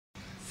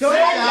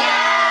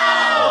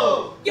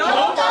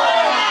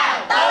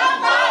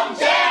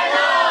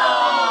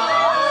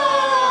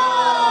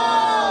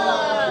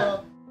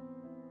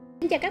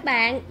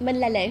bạn, mình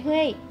là Lệ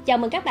Huê. Chào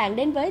mừng các bạn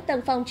đến với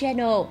TÂN PHONG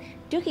Channel.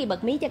 Trước khi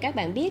bật mí cho các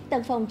bạn biết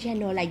TÂN PHONG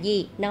Channel là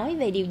gì, nói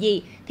về điều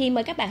gì, thì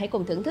mời các bạn hãy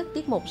cùng thưởng thức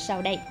tiết mục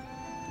sau đây.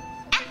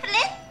 Anh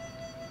Philip,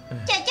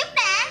 chào Chúc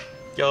đã.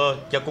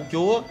 Chào công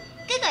chúa.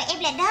 Cứ gọi em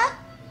là Đất.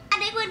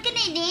 Anh ấy quên cái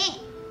này nè.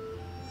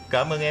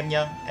 Cảm ơn em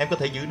nha, em có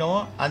thể giữ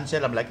nó, anh sẽ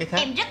làm lại cái khác.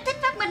 Em rất thích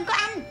phát minh của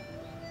anh.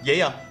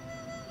 Vậy à?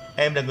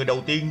 Em là người đầu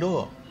tiên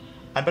đó.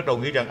 Anh bắt đầu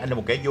nghĩ rằng anh là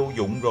một kẻ vô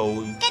dụng rồi.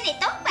 Cái này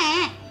tốt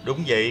mà.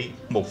 Đúng vậy,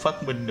 một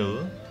phát minh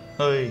nữa.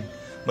 Hơi,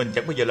 mình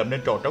chẳng bao giờ làm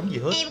nên trò trống gì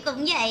hết. Em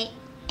cũng vậy.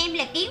 Em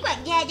là kiến quạt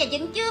da và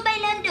vẫn chưa bay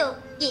lên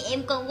được, vì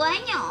em còn quá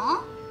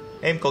nhỏ.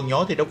 Em còn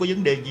nhỏ thì đâu có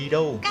vấn đề gì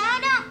đâu. Có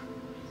đó.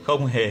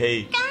 Không hề,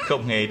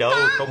 không hề đâu,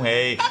 không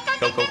hề.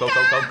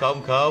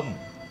 Không.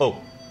 Ồ,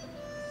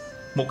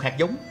 một hạt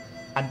giống.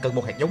 Anh cần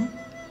một hạt giống.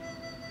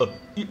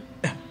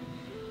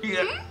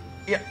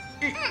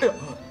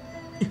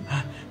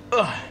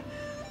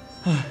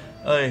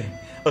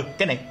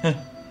 Cái này.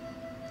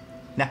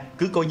 Nè,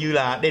 cứ coi như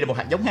là đây là một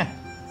hạt giống ha.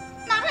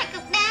 Nó là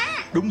cục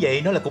đá. Đúng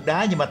vậy, nó là cục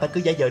đá, nhưng mà ta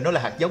cứ giả vờ nó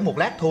là hạt giống một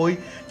lát thôi.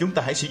 Chúng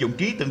ta hãy sử dụng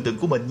trí tưởng tượng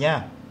của mình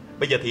nha.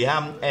 Bây giờ thì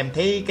em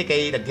thấy cái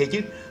cây đằng kia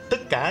chứ.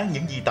 Tất cả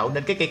những gì tạo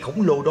nên cái cây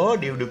khổng lồ đó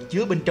đều được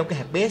chứa bên trong cái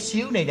hạt bé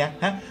xíu này nè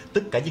ha.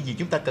 Tất cả những gì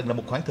chúng ta cần là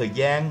một khoảng thời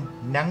gian,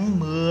 nắng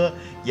mưa,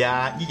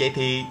 và như vậy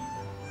thì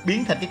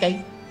biến thành cái cây.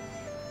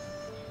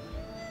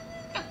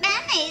 Cục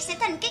đá này sẽ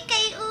thành cái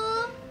cây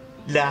ư?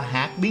 Là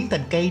hạt biến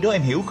thành cây đó,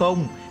 em hiểu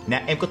không?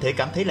 Nè, em có thể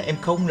cảm thấy là em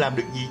không làm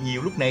được gì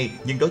nhiều lúc này,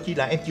 nhưng đó chỉ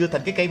là em chưa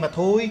thành cái cây mà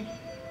thôi.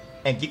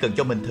 Em chỉ cần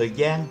cho mình thời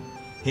gian.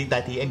 Hiện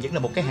tại thì em vẫn là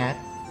một cái hạt.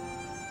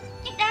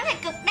 Nhưng đó là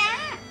cục đá.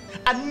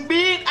 Anh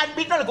biết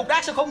nó là cục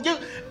đá sao không chứ.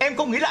 Em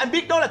không nghĩ là anh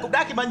biết đó là cục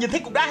đá khi mà nhìn thấy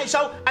cục đá hay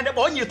sao? Anh đã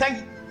bỏ nhiều than.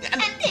 Anh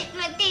thiệt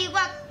là kỳ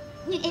quặc,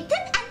 nhưng em thích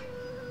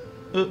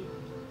anh.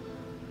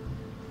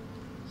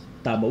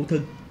 Tạ mẫu thân.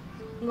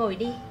 Ngồi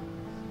đi.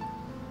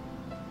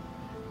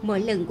 Mỗi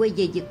lần quay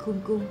về Dực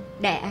Khôn Cung,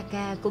 Đại A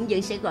Ca cũng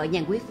vẫn sẽ gọi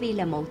nhàn quý phi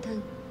là mẫu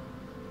thân.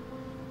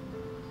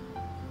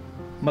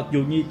 Mặc dù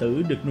nhi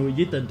tử được nuôi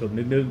với tên Thuần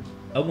Nương Nương,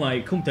 ở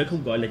ngoài không thể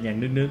không gọi là Nhàn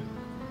Nương Nương,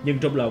 nhưng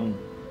trong lòng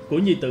của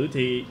nhi tử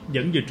thì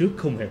vẫn như trước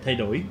không hề thay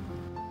đổi.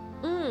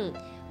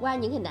 Qua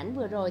những hình ảnh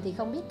vừa rồi thì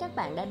không biết các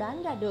bạn đã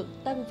đoán ra được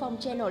TÂN PHONG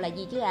Channel là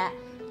gì chưa ạ?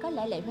 Có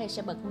lẽ Lệ Huê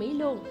sẽ bật mí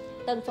luôn.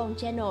 TÂN PHONG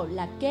Channel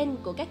là kênh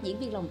của các diễn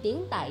viên lồng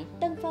tiếng tại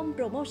TÂN PHONG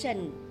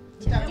Promotion.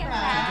 Chào các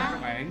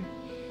bạn.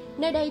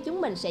 Nơi đây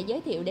chúng mình sẽ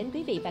giới thiệu đến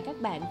quý vị và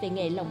các bạn về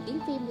nghề lồng tiếng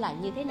phim là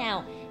như thế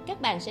nào.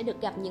 Các bạn sẽ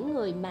được gặp những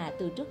người mà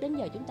từ trước đến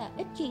giờ chúng ta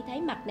ít khi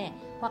thấy mặt nè,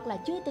 hoặc là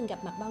chưa từng gặp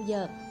mặt bao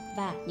giờ,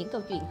 và những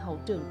câu chuyện hậu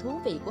trường thú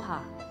vị của họ.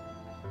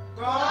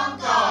 Con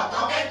cò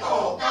có cái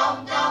cổ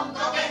cong cong,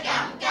 có cái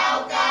cằm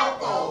cao cao,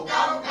 cổ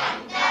cong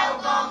cằm cao.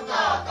 Con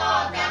cò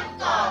cắn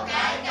cò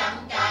cái cắn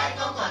cái,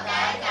 con cò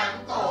cái cắn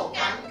cổ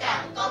cắn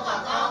cằm. Con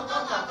cò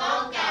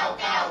con cào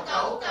cào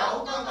cẩu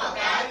cẩu. Con cò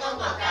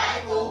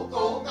cái cú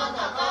cú. Con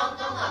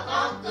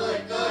cò cười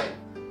cười.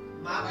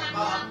 Mập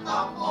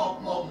mập một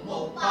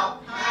mụn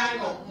mọc, hai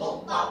mụn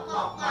mọc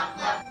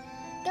mặt.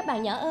 Các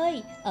bạn nhỏ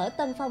ơi, ở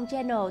TÂN PHONG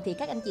Channel thì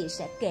các anh chị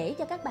sẽ kể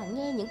cho các bạn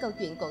nghe những câu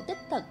chuyện cổ tích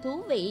thật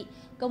thú vị.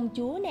 Công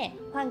chúa nè,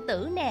 hoàng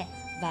tử nè,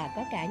 và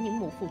có cả những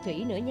mụ phù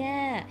thủy nữa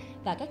nha.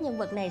 Và các nhân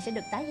vật này sẽ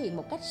được tái hiện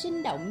một cách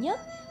sinh động nhất,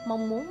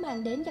 mong muốn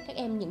mang đến cho các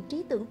em những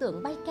trí tưởng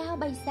tượng bay cao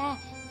bay xa.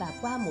 Và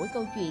qua mỗi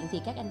câu chuyện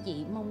thì các anh chị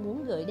mong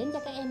muốn gửi đến cho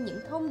các em những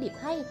thông điệp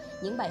hay,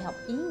 những bài học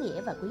ý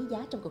nghĩa và quý giá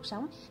trong cuộc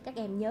sống. Các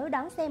em nhớ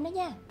đón xem đó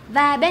nha.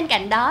 Và bên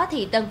cạnh đó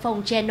thì TÂN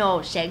PHONG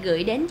Channel sẽ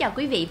gửi đến cho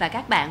quý vị và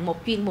các bạn một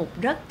chuyên mục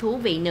rất thú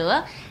vị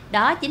nữa.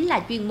 Đó chính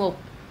là chuyên mục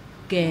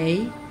Kể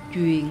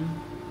Chuyện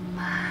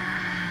Ma.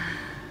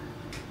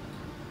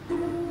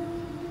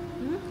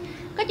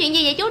 Có chuyện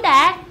gì vậy chú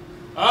Đạt?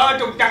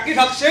 Trục trặc kỹ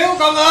thuật xíu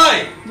con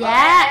ơi.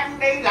 Dạ. Em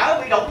đi lỡ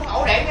bị đụng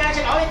ổ điện nha,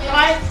 xin lỗi anh chị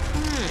ơi.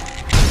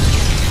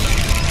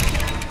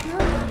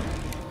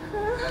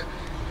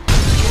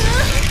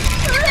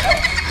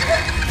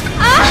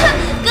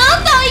 Cứu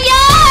tôi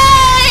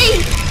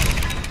với.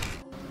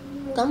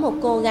 Có một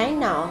cô gái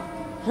nọ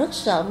rất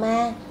sợ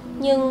ma,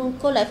 nhưng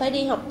cô lại phải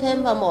đi học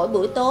thêm vào mỗi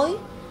buổi tối.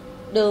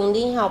 Đường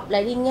đi học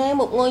lại đi ngang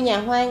một ngôi nhà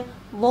hoang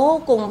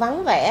vô cùng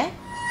vắng vẻ.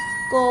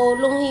 Cô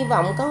luôn hy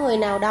vọng có người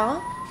nào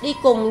đó đi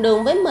cùng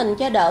đường với mình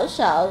cho đỡ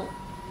sợ.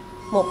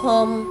 Một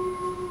hôm,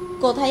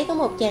 cô thấy có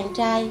một chàng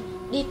trai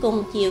đi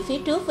cùng chiều phía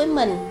trước với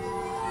mình.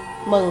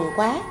 Mừng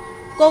quá,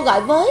 cô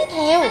gọi với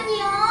theo. Anh gì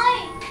ơi,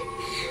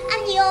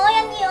 anh gì ơi,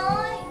 anh gì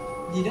ơi.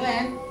 Gì đó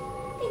em?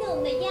 Cái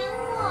đường này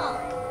vắng quá,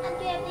 anh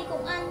cho em đi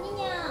cùng anh với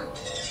nha.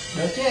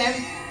 Được chứ em,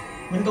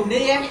 mình cùng đi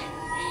em.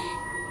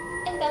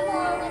 Em cảm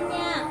ơn anh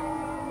nha.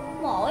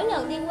 Mỗi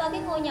lần đi qua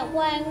cái ngôi nhà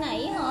hoang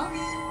này hả,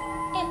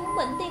 em cũng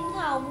bệnh tim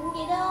thòng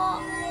vậy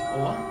đó.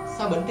 Ủa,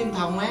 sao bệnh tim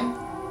thòng em?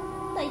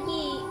 Tại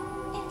vì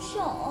em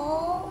sợ.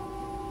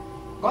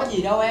 Có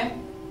gì đâu em.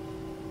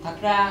 Thật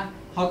ra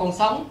hồi còn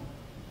sống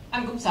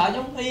anh cũng sợ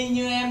giống y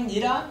như em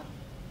vậy đó.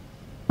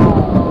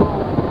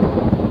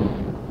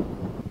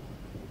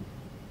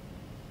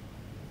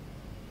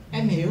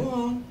 Em hiểu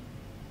không?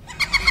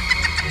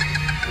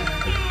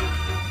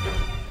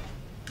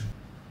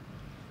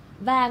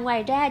 Và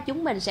ngoài ra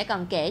chúng mình sẽ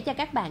còn kể cho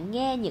các bạn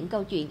nghe những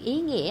câu chuyện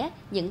ý nghĩa,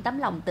 những tấm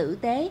lòng tử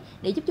tế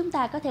để giúp chúng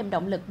ta có thêm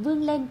động lực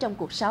vươn lên trong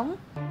cuộc sống.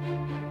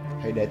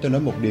 Hãy để tôi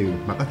nói một điều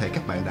mà có thể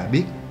các bạn đã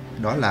biết,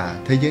 đó là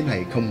thế giới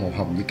này không màu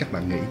hồng như các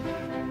bạn nghĩ.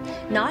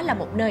 Nó là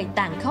một nơi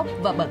tàn khốc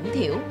và bẩn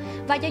thỉu,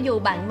 và cho dù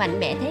bạn mạnh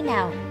mẽ thế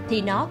nào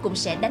thì nó cũng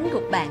sẽ đánh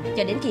gục bạn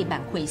cho đến khi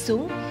bạn khuỵu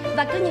xuống.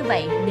 Và cứ như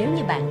vậy, nếu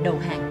như bạn đầu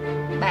hàng,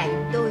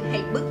 Bạn, tôi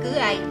hay bất cứ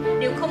ai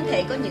đều không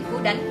thể có những cú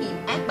đánh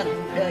hiểm ác bằng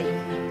cuộc đời.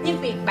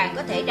 Nhưng việc bạn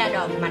có thể ra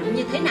đòn mạnh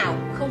như thế nào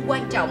không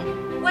quan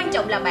trọng. Quan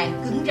trọng là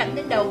bạn cứng rắn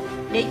đến đâu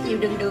để chịu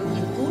đựng được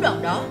những cú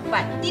đòn đó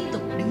và tiếp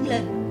tục đứng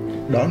lên.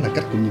 Đó là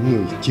cách của những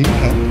người chiến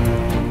thắng.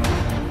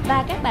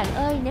 Và các bạn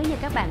ơi, nếu như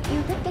các bạn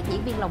yêu thích các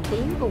diễn viên lồng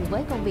tiếng cùng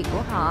với công việc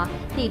của họ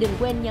thì đừng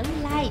quên nhấn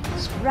like,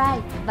 subscribe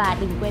và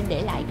đừng quên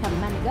để lại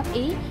comment góp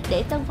ý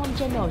để Tân Phong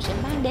Channel sẽ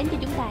mang đến cho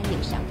chúng ta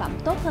những sản phẩm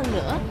tốt hơn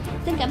nữa.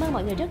 Xin cảm ơn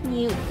mọi người rất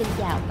nhiều. Xin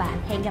chào và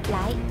hẹn gặp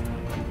lại.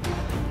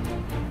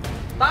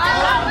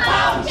 Tân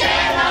Phong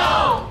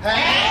Channel.